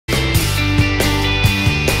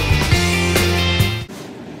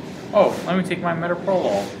Oh, let me take my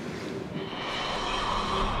metoprolol.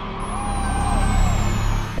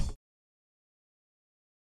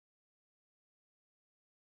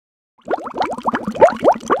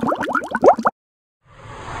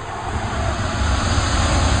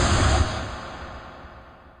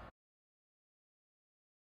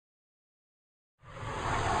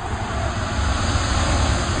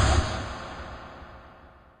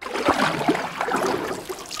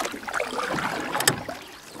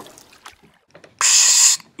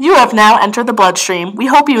 You have now entered the bloodstream. We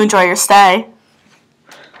hope you enjoy your stay.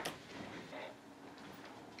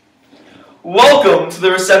 Welcome to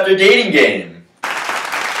the receptor dating game.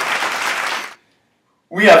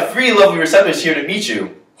 We have 3 lovely receptors here to meet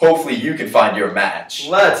you. Hopefully you can find your match.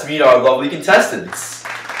 Let's meet our lovely contestants.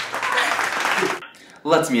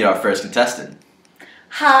 Let's meet our first contestant.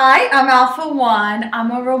 Hi, I'm Alpha 1.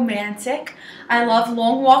 I'm a romantic. I love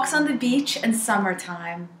long walks on the beach and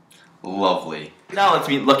summertime. Lovely. Now let's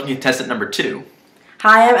meet lucky contestant number 2.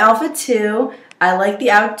 Hi, I'm Alpha 2. I like the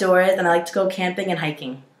outdoors and I like to go camping and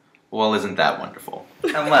hiking. Well, isn't that wonderful?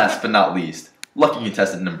 And last but not least, lucky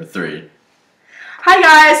contestant number 3. Hi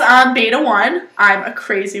guys, I'm Beta 1. I'm a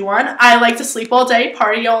crazy one. I like to sleep all day,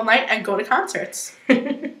 party all night, and go to concerts.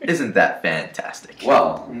 Isn't that fantastic?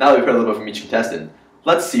 Well, now that we've heard a little bit from each contestant,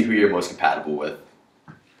 let's see who you're most compatible with.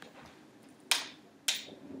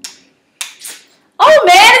 Oh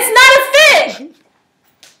man, it's not a fit!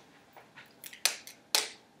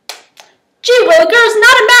 Gee, Willikers,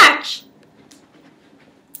 not a match!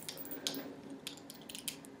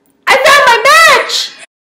 I found my match!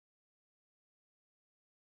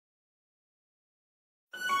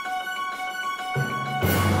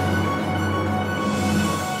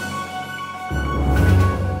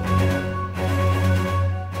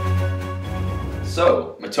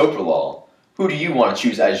 So, metoprolol, who do you want to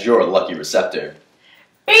choose as your lucky receptor?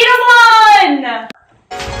 Beta 1!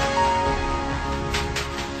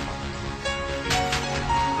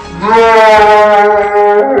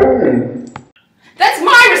 That's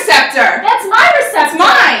my receptor! That's my receptor! It's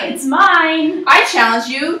mine! It's mine! I challenge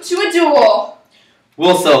you to a duel!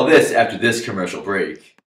 We'll sell this after this commercial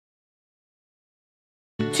break.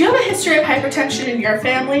 Do you have a history of hypertension in your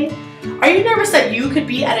family? Are you nervous that you could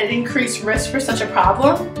be at an increased risk for such a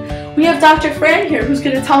problem? We have Dr. Fran here who's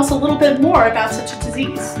going to tell us a little bit more about such a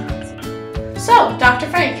disease. So, Dr.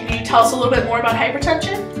 Fran, can you tell us a little bit more about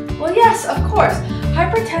hypertension? Well, yes, of course.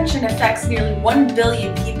 Hypertension affects nearly 1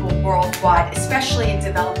 billion people worldwide, especially in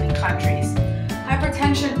developing countries.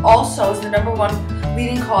 Hypertension also is the #1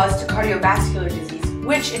 leading cause to cardiovascular disease,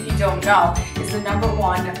 which, if you don't know, is the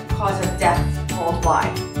 #1 cause of death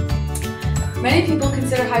worldwide. Many people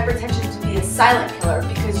consider hypertension to be a silent killer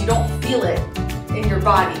because you don't feel it in your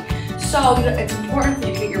body. So it's important for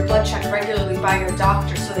you to get your blood checked regularly by your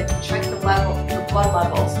doctor so they can check your blood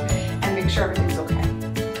levels and make sure everything's okay.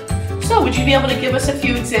 So, would you be able to give us a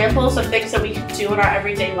few examples of things that we can do in our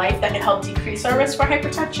everyday life that can help decrease our risk for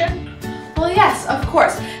hypertension? Well, yes, of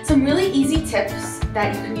course. Some really easy tips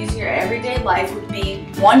that you can use in your everyday life would be,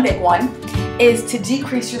 one big one is to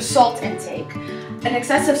decrease your salt intake. An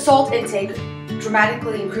excessive salt intake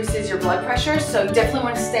dramatically increases your blood pressure, so you definitely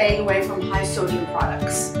want to stay away from high sodium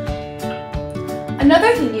products.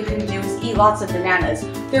 Another thing you can do is eat lots of bananas.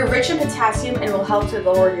 They're rich in potassium and will help to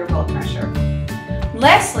lower your blood pressure.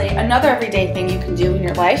 Lastly, another everyday thing you can do in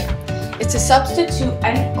your life is to substitute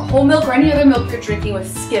whole milk or any other milk you're drinking with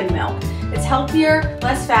skim milk. It's healthier,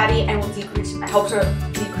 less fatty, and will help to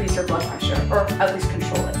decrease your blood pressure, or at least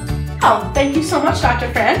control it. Oh, thank you so much, Dr.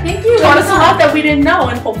 Fran. Thank you. You taught us a lot that we didn't know,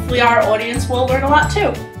 and hopefully our audience will learn a lot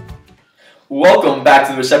too. Welcome back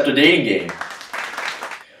to the receptor dating game.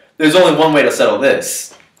 There's only one way to settle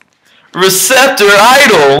this. Receptor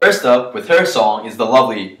Idol! First up, with her song, is the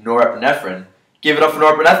lovely norepinephrine. Give it up for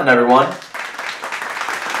norepinephrine, everyone.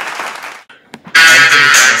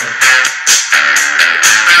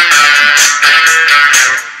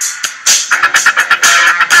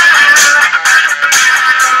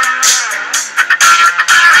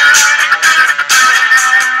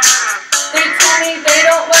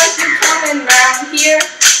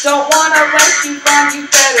 Don't wanna let you run, you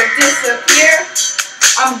better disappear.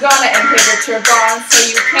 I'm gonna inhibit your bond so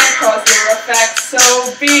you can't cause your effects. So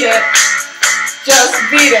beat it, just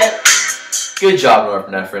beat it. Good job,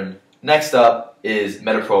 norepinephrine. Next up is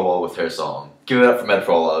metoprolol with her song. Give it up for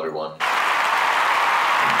metoprolol, everyone.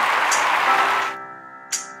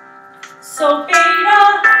 So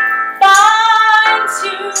beta, bind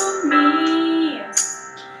to me,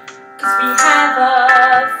 'cause we have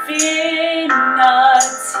affinity.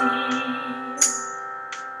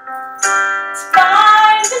 To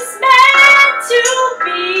find this meant to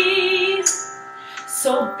be.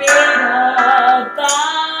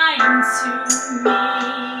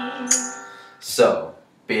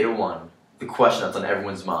 Beta 1, the question that's on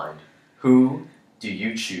everyone's mind. Who do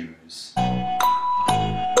you choose?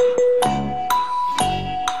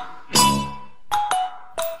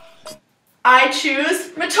 I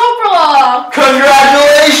choose metoprolol.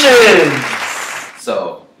 Congratulations!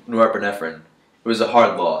 So, norepinephrine, it was a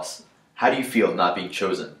hard loss. How do you feel not being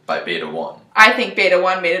chosen by Beta 1? I think Beta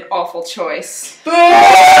 1 made an awful choice. Boo! I'll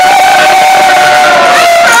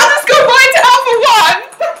just go blind to Alpha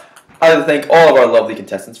 1! I'd like to thank all of our lovely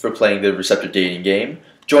contestants for playing the receptor dating game.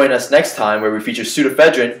 Join us next time where we feature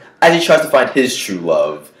pseudoephedrine as he tries to find his true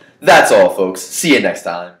love. That's all, folks. See you next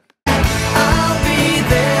time.